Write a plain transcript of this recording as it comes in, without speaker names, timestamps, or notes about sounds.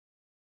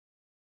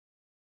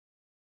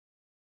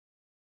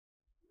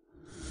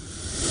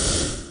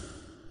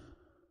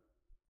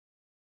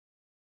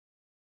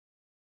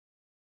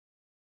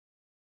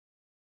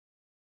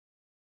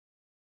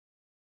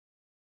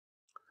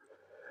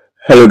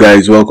Hello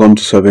guys, welcome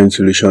to Solving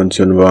Solutions,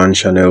 your number one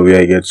channel where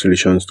I get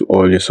solutions to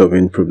all your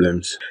solving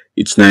problems.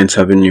 It's nice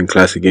having you in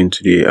class again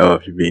today. How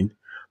have you been?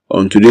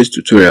 On today's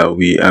tutorial,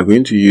 we are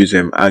going to use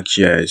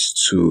ArcGIS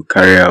to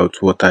carry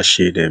out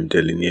watershed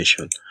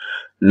delineation.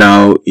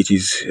 Now, it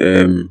is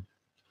an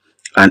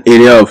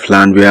area of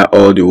land where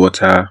all the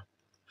water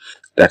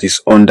that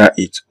is under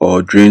it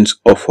or drains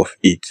off of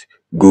it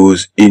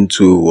goes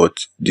into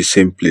the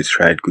same place,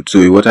 right? Good. So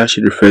a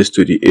watershed refers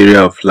to the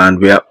area of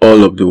land where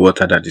all of the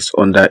water that is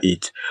under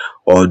it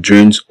or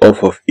drains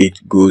off of it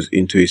goes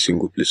into a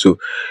single place. So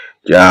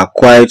there are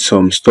quite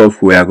some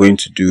stuff we are going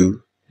to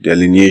do,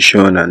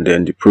 delineation and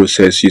then the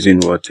process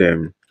using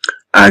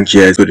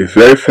ArcGIS. So the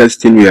very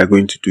first thing we are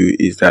going to do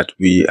is that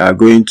we are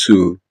going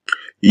to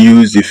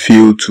use the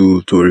fill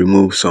tool to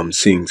remove some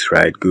things,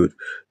 right? Good.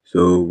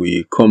 So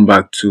we come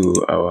back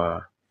to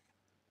our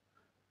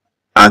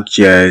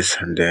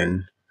ArcGIS and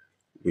then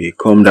we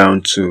come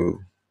down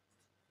to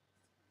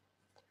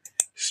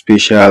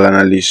spatial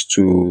analysis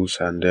tools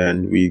and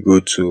then we go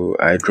to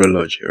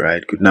hydrology,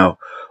 right? Good. Now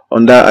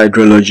under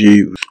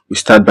hydrology, we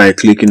start by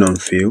clicking on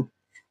fill.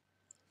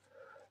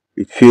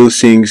 It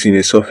fills things in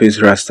a surface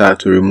raster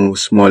to remove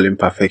small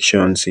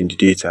imperfections in the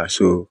data.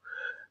 So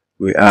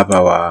we have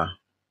our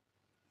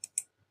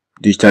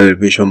digital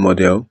elevation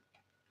model.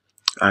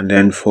 And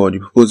then for the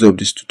purpose of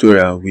this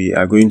tutorial, we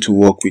are going to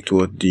work with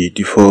the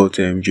default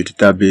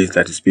geodatabase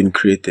that is being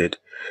created.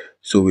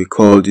 So we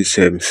call this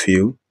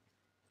fill.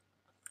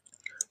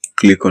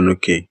 Click on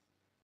OK.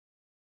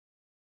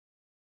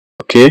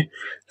 Okay,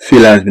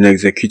 fill has been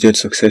executed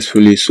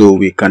successfully, so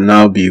we can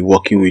now be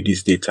working with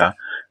this data.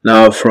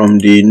 Now from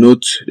the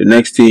note, the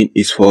next thing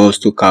is for us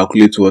to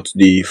calculate what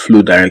the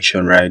flow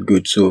direction, right?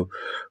 Good. So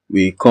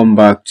we come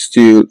back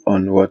still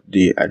on what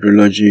the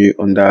hydrology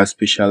under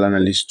spatial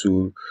analysis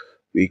tool.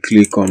 We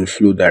click on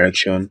flow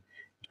direction.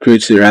 It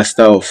creates a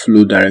raster of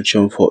flow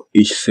direction for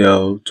each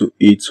cell to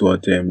each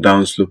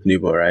downslope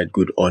neighbor, right?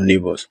 Good, or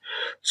neighbors.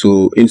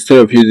 So instead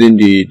of using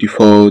the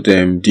default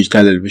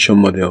digital elevation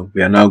model,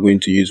 we are now going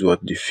to use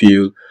the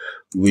fill,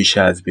 which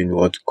has been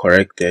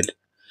corrected.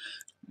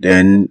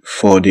 Then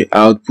for the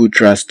output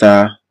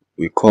raster,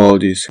 we call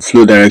this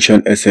flow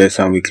direction SS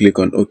and we click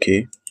on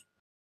OK.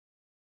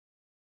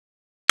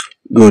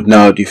 Good.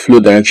 Now the flow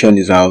direction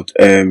is out.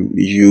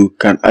 You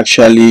can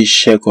actually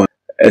check on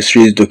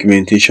X-rays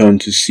documentation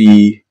to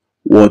see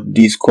what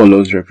these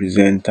colors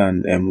represent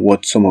and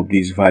what some of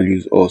these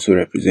values also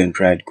represent,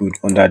 right? Good,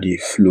 under the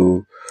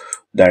flow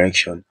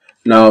direction.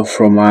 Now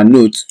from our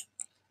notes,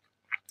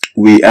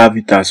 we have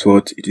it as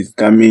what it is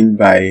determined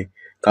by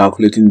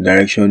calculating the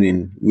direction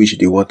in which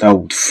the water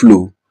would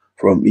flow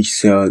from each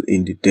cell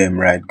in the dam,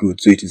 right?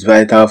 Good. So it is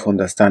vital for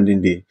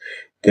understanding the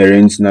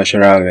terrain's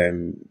natural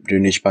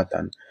drainage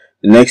pattern.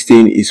 The next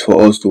thing is for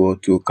us to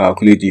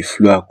calculate the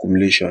flow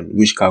accumulation,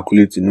 which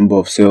calculates the number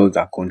of cells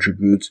that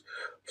contribute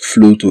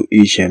flow to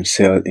each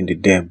cell in the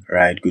dam,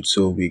 right? Good.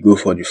 So we go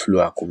for the flow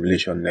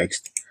accumulation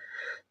next.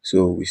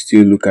 So we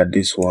still look at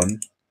this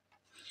one.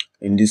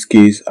 In this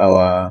case,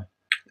 our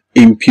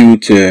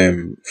input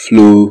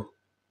flow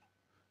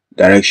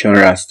direction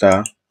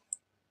raster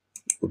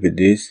will be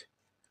this,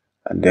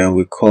 and then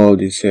we call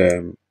this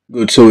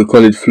good. So we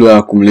call it flow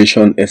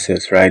accumulation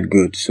SS, right?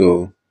 Good.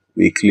 So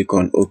we click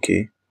on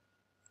OK.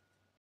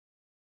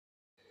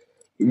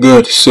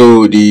 Good.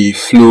 So the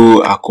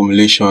flow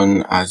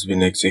accumulation has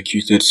been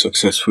executed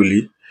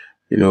successfully.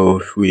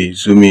 If we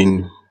zoom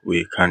in,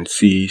 we can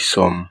see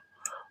some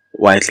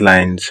white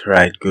lines,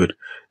 right? Good.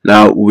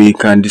 Now we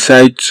can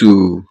decide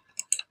to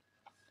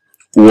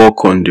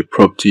work on the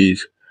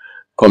properties,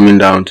 coming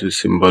down to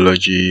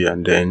symbology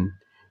and then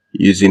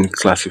using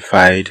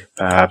classified,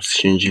 perhaps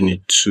changing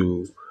it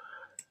to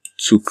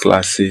 2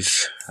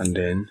 classes, and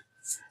then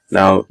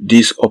now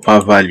this upper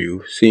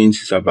value,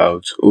 since it's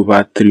about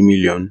over 3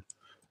 million,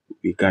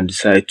 we can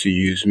decide to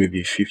use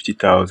maybe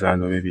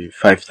 50,000 or maybe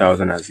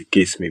 5,000 as the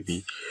case may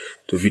be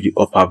to be the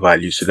upper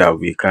value, so that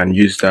we can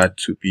use that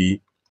to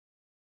be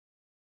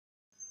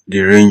the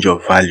range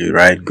of value,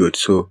 right? Good.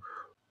 So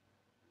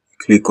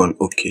click on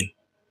OK.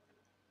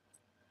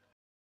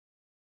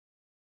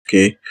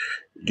 Okay,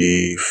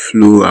 the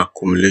flow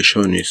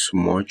accumulation is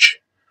much.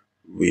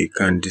 We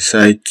can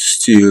decide to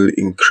still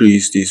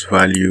increase this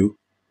value.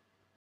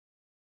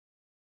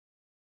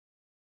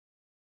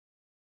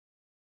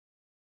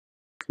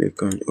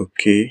 Click on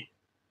OK,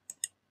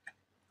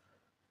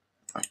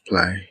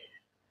 apply,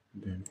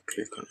 then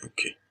click on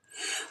OK.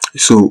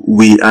 So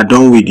we are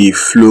done with the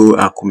flow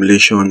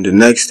accumulation. The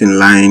next in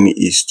line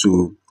is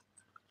to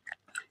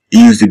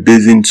use the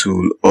basin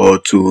tool or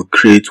to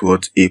create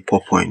a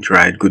pour point,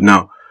 right? Good.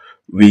 Now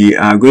we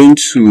are going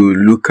to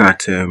look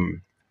at we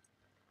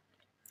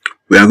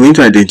are going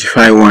to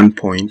identify one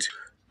point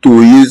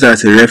to use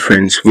as a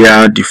reference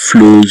where the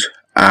flows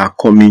are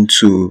coming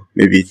to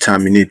maybe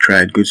terminate,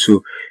 right? Good.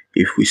 So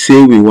if we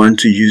say we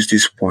want to use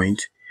this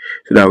point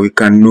so that we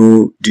can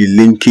know the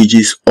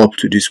linkages up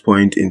to this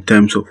point in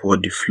terms of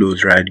what the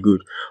flows, right?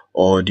 Good,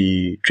 or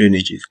the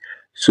drainages.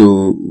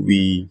 So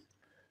we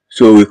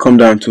So we come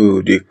down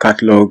to the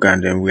catalog,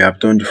 and then we have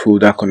done the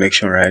folder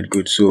connection, right?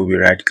 Good. So we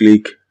right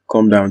click,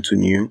 come down to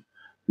new,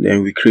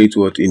 then we create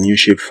what, a new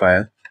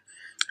shapefile.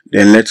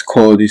 Then let's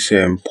call this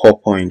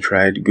point,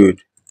 right? Good.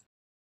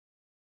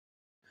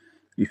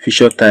 The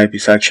feature type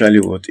is actually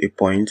what, a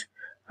point,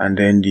 and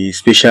then the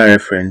spatial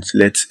reference,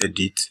 let's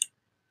edit.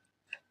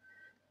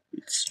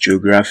 It's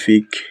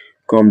geographic.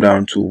 Come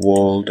down to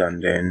world,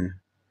 and then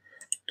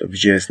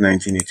WGS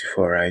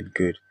 1984, right?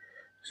 Good.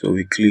 So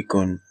we click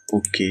on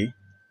OK.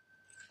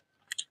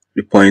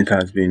 The point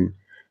has been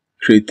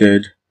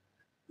created.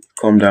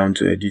 Come down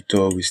to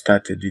editor, we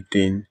start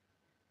editing.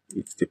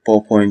 It's the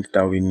point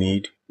that we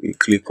need. We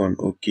click on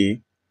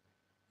OK.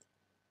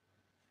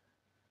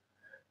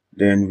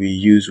 Then we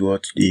use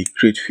what, the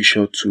create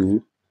feature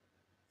tool.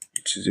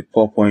 It is the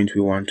point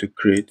we want to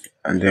create,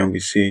 and then we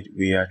say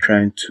we are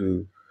trying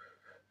to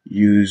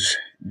use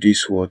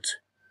this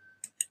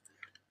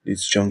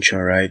this junction,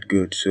 right?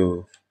 Good.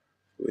 So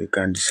we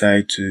can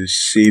decide to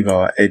save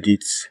our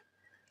edits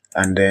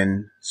and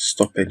then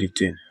stop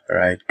editing,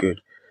 right? Good.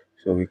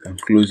 So we can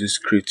close this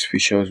create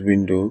features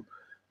window.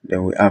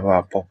 Then we have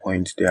our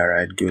point there,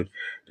 right? Good.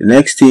 The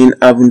next thing,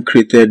 having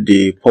created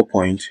the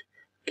point,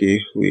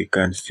 okay, we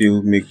can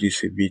still make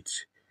this a bit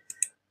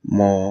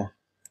more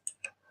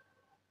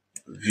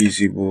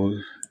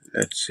visible.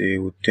 Let's say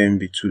we 10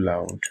 be too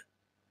loud.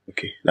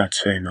 Okay,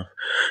 that's fair enough.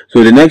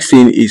 So the next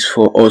thing is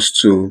for us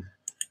to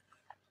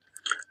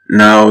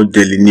now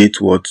delineate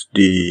what,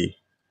 the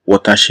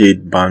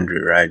watershed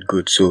boundary, right?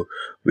 Good. So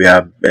we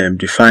have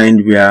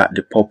defined where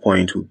the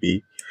point will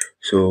be.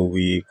 So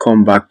we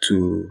come back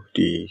to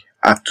the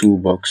arc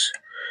toolbox.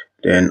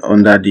 Then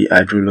under the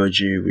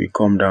hydrology, we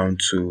come down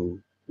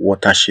to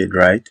watershed,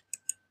 right?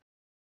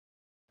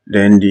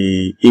 Then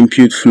the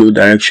input flow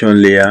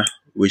direction layer,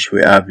 which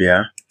we have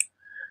here.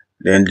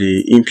 Then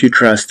the input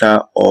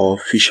raster or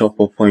feature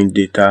point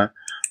data,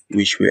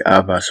 which we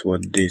have as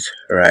what, this,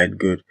 right?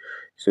 Good.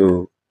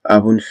 So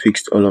having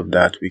fixed all of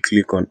that, we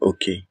click on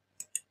OK.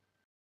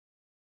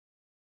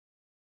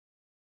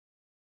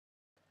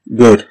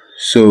 Good.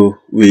 So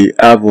we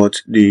have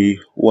what, the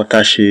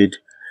watershed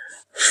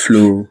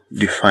flow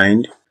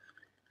defined.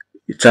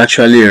 It's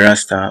actually a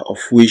raster of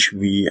which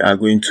we are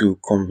going to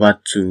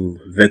convert to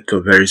vector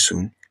very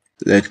soon.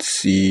 Let's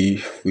see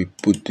if we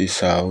put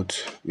this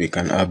out, we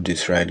can have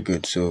this, right?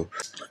 Good. So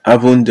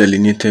having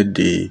delineated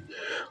the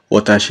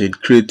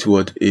watershed, create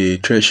what, a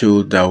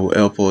threshold that will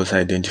help us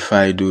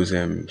identify those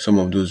some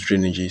of those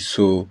drainages.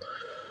 So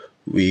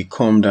we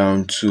come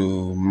down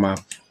to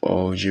map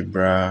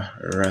algebra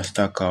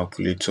raster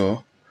calculator.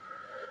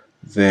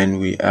 Then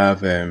we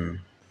have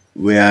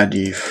where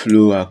the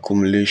flow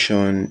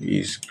accumulation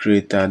is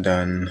greater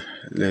than,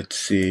 let's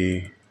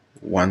say,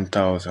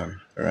 1000,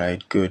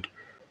 right? Good.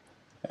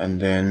 And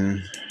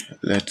then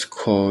let's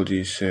call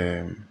this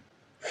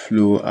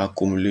flow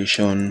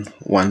accumulation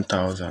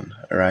 1000,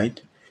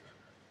 right?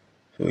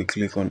 So we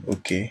click on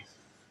OK.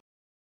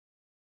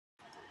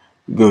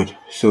 Good.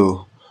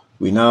 So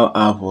we now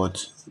have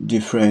what,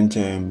 different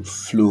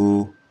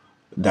flow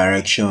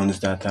directions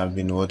that have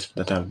been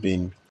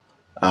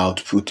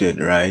outputted,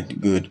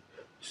 right? Good.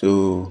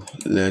 So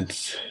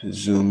let's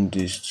zoom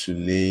this to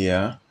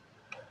layer,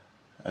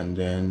 and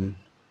then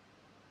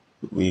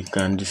we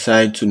can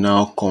decide to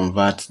now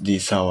convert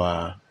this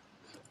our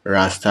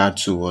raster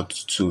to what,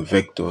 to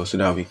vector, so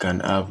that we can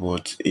have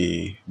what,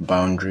 a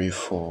boundary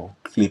for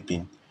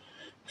clipping.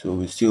 So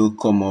we still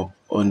come up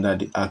under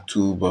the arc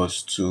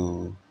toolbox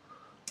to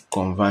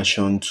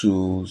conversion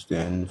tools,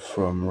 then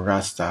from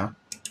raster.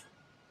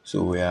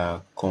 So we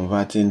are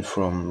converting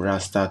from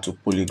raster to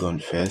polygon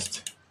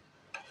first,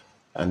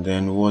 and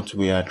then what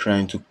we are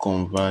trying to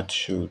convert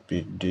should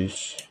be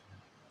this,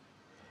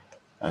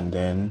 and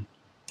then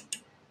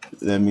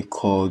let me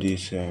call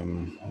this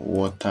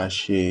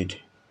watershed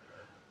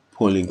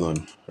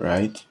polygon,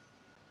 right?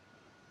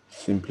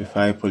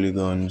 Simplify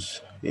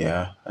polygons,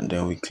 yeah, and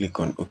then we click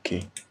on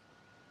OK.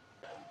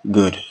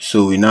 Good.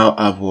 So we now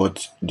have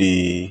what,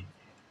 the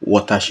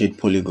watershed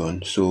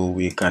polygon. So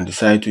we can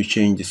decide to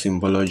change the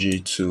symbology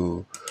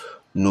to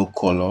no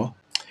color,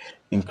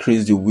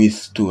 increase the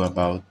width to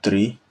about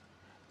 3,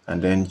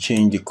 and then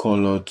change the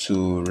color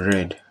to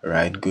red,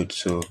 right? Good.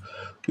 So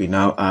we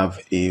now have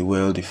a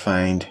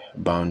well-defined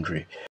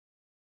boundary.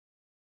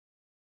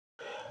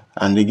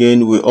 And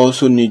again, we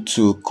also need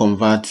to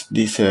convert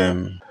this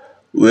flow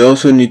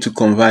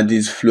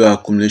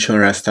accumulation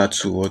raster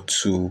to what,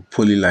 to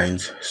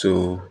polylines.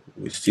 So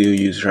we still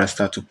use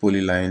raster to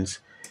polylines.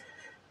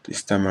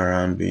 This time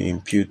around we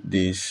impute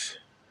this,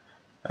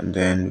 and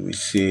then we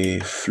say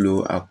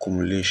flow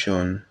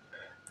accumulation.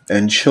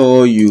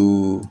 Ensure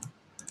you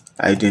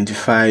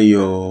identify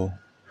your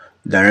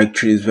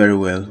directories very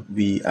well.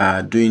 We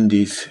are doing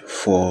this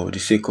for the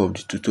sake of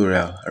the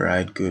tutorial,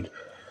 right? Good.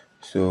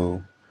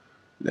 So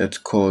let's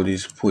call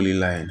this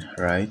polyline,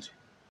 right?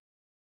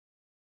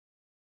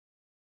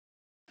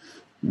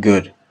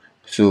 Good.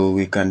 So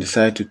we can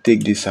decide to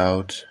take this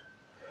out.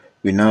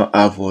 We now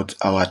have what,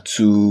 our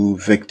two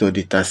vector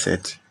data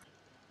set.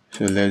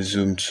 So let's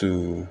zoom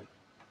to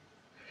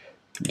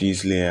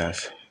these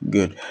layers.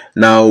 Good.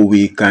 Now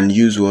we can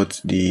use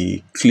what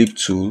the clip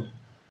tool.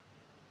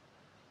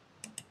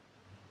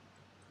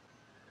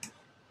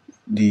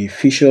 The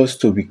features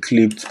to be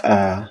clipped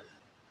are,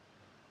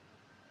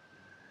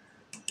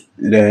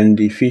 then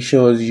the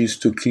features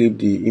used to clip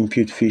the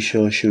input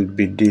feature should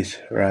be this,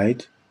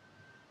 right?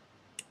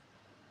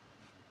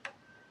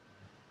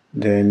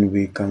 Then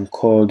we can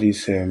call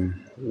this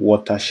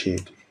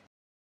watershed.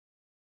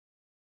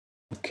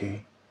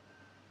 Okay.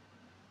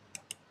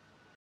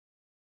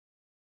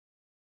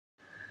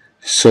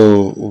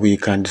 So we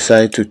can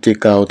decide to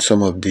take out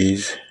some of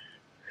these,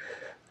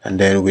 and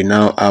then we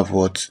now have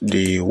what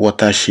the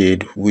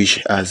watershed,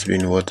 which has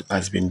been what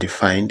has been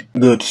defined.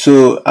 Good.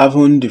 So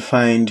having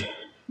defined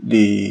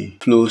the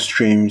flow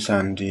streams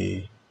and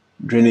the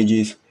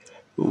drainages,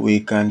 we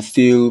can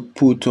still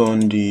put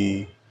on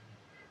the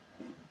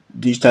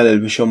digital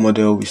elevation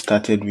model we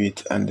started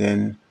with, and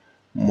then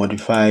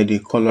modify the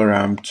color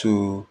ramp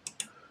to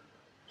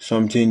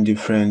something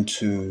different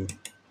to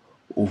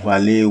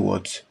overlay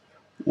what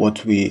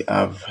we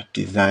have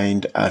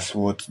designed as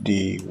what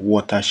the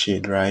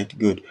watershed, right?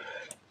 Good.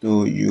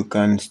 So you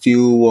can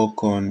still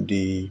work on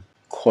the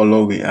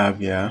color we have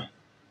here.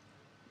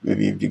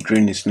 Maybe if the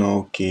green is not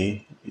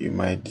okay, you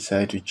might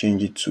decide to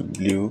change it to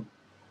blue,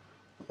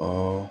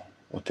 or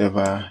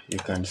whatever. You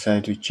can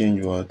decide to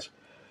change what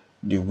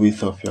the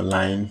width of your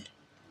line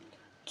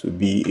to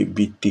be a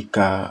bit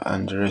thicker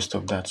and the rest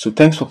of that. So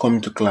thanks for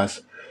coming to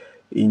class.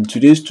 In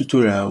today's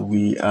tutorial,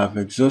 we have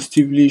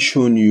exhaustively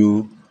shown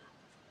you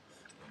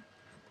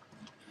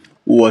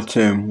what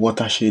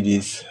watershed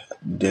is,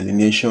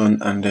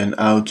 delineation, and then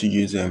how to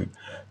use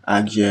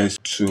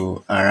ArcGIS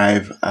to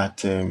arrive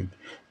at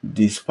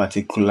this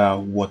particular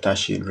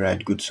watershed,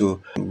 right? Good.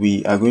 So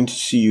we are going to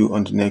see you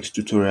on the next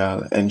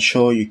tutorial.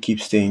 Ensure you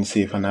keep staying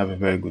safe and have a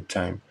very good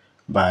time.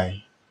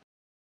 Bye.